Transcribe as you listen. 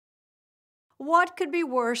What could be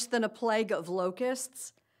worse than a plague of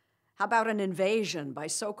locusts? How about an invasion by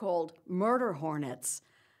so-called murder hornets?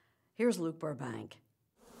 Here's Luke Burbank.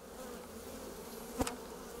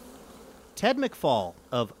 Ted McFall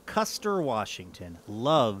of Custer, Washington,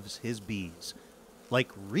 loves his bees.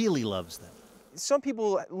 Like, really loves them. Some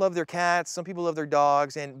people love their cats, some people love their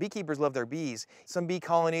dogs, and beekeepers love their bees. Some bee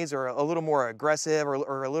colonies are a little more aggressive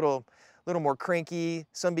or a little more cranky.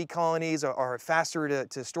 Some bee colonies are faster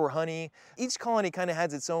to store honey. Each colony kind of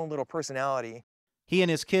has its own little personality. He and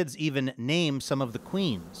his kids even name some of the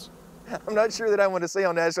queens. I'm not sure that I want to say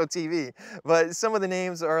on national TV, but some of the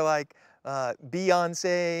names are like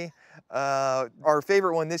Beyonce. Our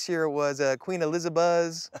favorite one this year was Queen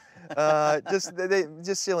Elizabeth.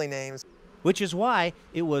 Just silly names. Which is why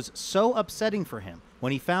it was so upsetting for him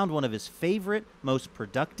when he found one of his favorite, most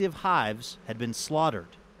productive hives had been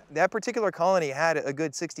slaughtered. That particular colony had a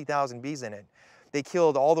good 60,000 bees in it. They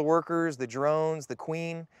killed all the workers, the drones, the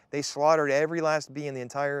queen. They slaughtered every last bee in the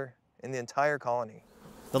entire colony.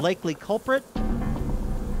 The likely culprit?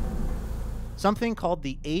 Something called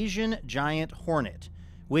the Asian giant hornet,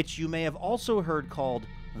 which you may have also heard called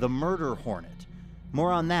the murder hornet.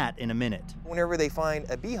 More on that in a minute. Whenever they find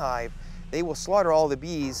a beehive, they will slaughter all the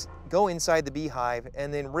bees, go inside the beehive,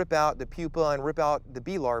 and then rip out the pupa and rip out the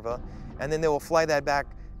bee larva, and then they will fly that back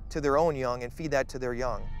to their own young and feed that to their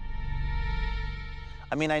young.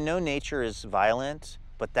 I mean, I know nature is violent,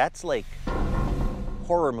 but that's like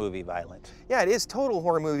horror movie violent. Yeah, it is total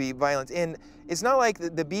horror movie violence, and it's not like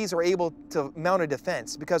the bees are able to mount a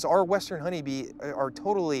defense because our western honeybee are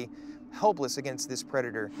totally helpless against this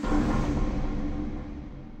predator.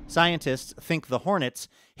 Scientists think the hornets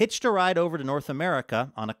hitched a ride over to North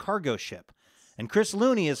America on a cargo ship. And Chris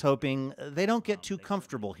Looney is hoping they don't get too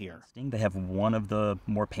comfortable here. They have one of the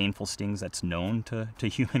more painful stings that's known to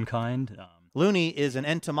humankind. Looney is an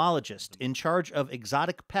entomologist in charge of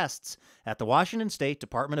exotic pests at the Washington State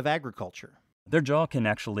Department of Agriculture. Their jaw can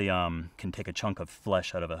actually can take a chunk of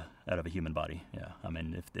flesh out of a human body. Yeah, I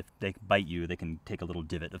mean, if they bite you, they can take a little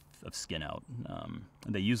divot of skin out.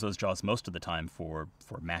 They use those jaws most of the time for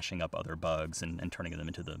mashing up other bugs and turning them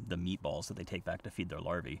into the meatballs that they take back to feed their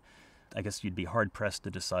larvae. I guess you'd be hard-pressed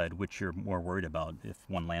to decide which you're more worried about if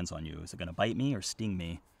one lands on you. Is it going to bite me or sting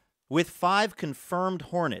me? With 5 confirmed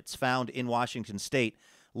hornets found in Washington state,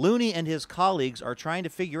 Looney and his colleagues are trying to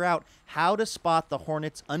figure out how to spot the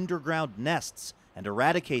hornets' underground nests and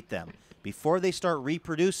eradicate them before they start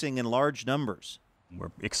reproducing in large numbers.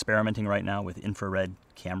 We're experimenting right now with infrared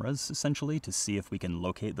cameras, essentially, to see if we can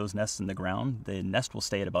locate those nests in the ground. The nest will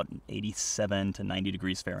stay at about 87 to 90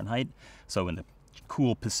 degrees Fahrenheit, so in the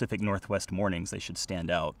cool Pacific Northwest mornings, they should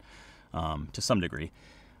stand out to some degree.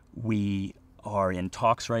 We are in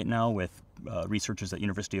talks right now with researchers at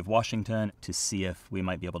University of Washington to see if we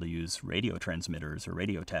might be able to use radio transmitters or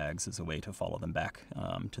radio tags as a way to follow them back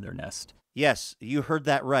to their nest. Yes, you heard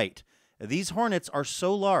that right. These hornets are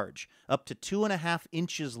so large, up to 2.5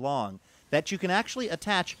 inches long, that you can actually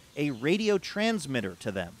attach a radio transmitter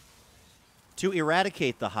to them. To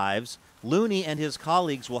eradicate the hives, Looney and his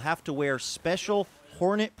colleagues will have to wear special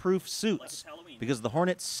hornet-proof suits because the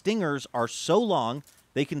hornet stingers are so long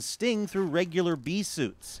they can sting through regular bee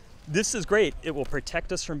suits. This is great. It will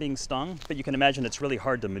protect us from being stung, but you can imagine it's really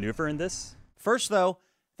hard to maneuver in this. First, though,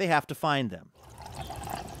 they have to find them.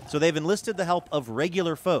 So they've enlisted the help of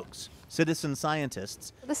regular folks, citizen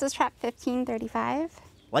scientists. This is trap 1535.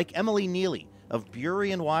 Like Emily Neely of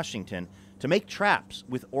Burien, Washington, to make traps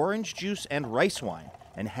with orange juice and rice wine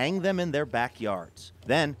and hang them in their backyards.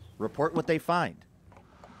 Then report what they find.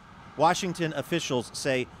 Washington officials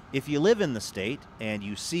say if you live in the state and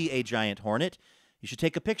you see a giant hornet, you should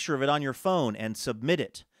take a picture of it on your phone and submit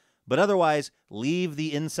it. But otherwise, leave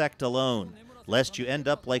the insect alone, lest you end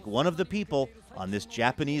up like one of the people on this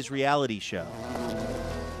Japanese reality show.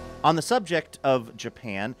 On the subject of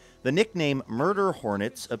Japan, the nickname murder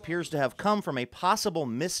hornets appears to have come from a possible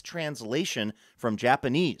mistranslation from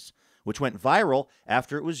Japanese, which went viral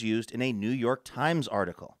after it was used in a New York Times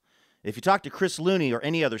article. If you talk to Chris Looney or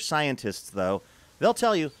any other scientists, though, they'll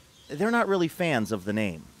tell you they're not really fans of the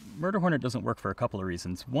name. Murder hornet doesn't work for a couple of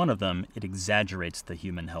reasons. One of them, it exaggerates the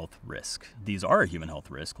human health risk. These are a human health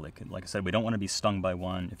risk. Like I said, we don't want to be stung by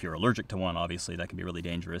one. If you're allergic to one, obviously, that can be really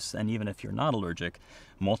dangerous. And even if you're not allergic,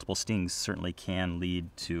 multiple stings certainly can lead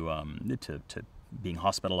to being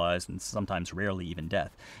hospitalized and sometimes rarely even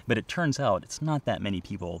death. But it turns out it's not that many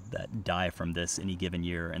people that die from this any given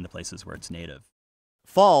year in the places where it's native.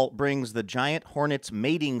 Fall brings the giant hornet's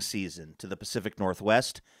mating season to the Pacific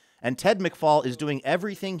Northwest, and Ted McFall is doing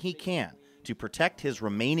everything he can to protect his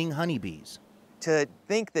remaining honeybees. to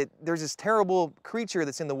think that there's this terrible creature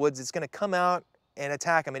that's in the woods that's going to come out and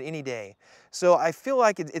attack them at any day. So I feel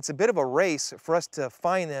like it's a bit of a race for us to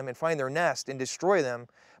find them and find their nest and destroy them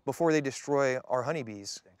before they destroy our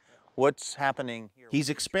honeybees. What's happening here? He's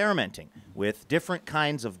experimenting with different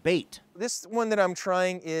kinds of bait. This one that I'm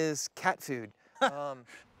trying is cat food.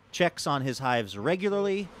 Checks on his hives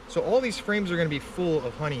regularly. So all these frames are going to be full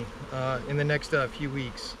of honey in the next few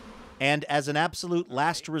weeks. And as an absolute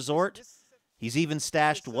last resort, he's even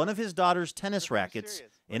stashed one of his daughter's tennis rackets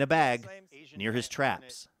in a bag near his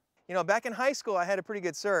traps. You know, back in high school, I had a pretty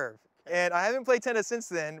good serve, and I haven't played tennis since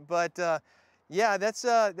then. But yeah, that's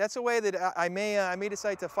a way that I may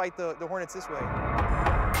decide to fight the hornets this way.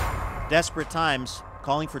 Desperate times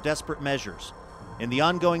calling for desperate measures in the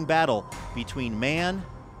ongoing battle between man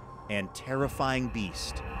and terrifying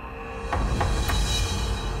beast.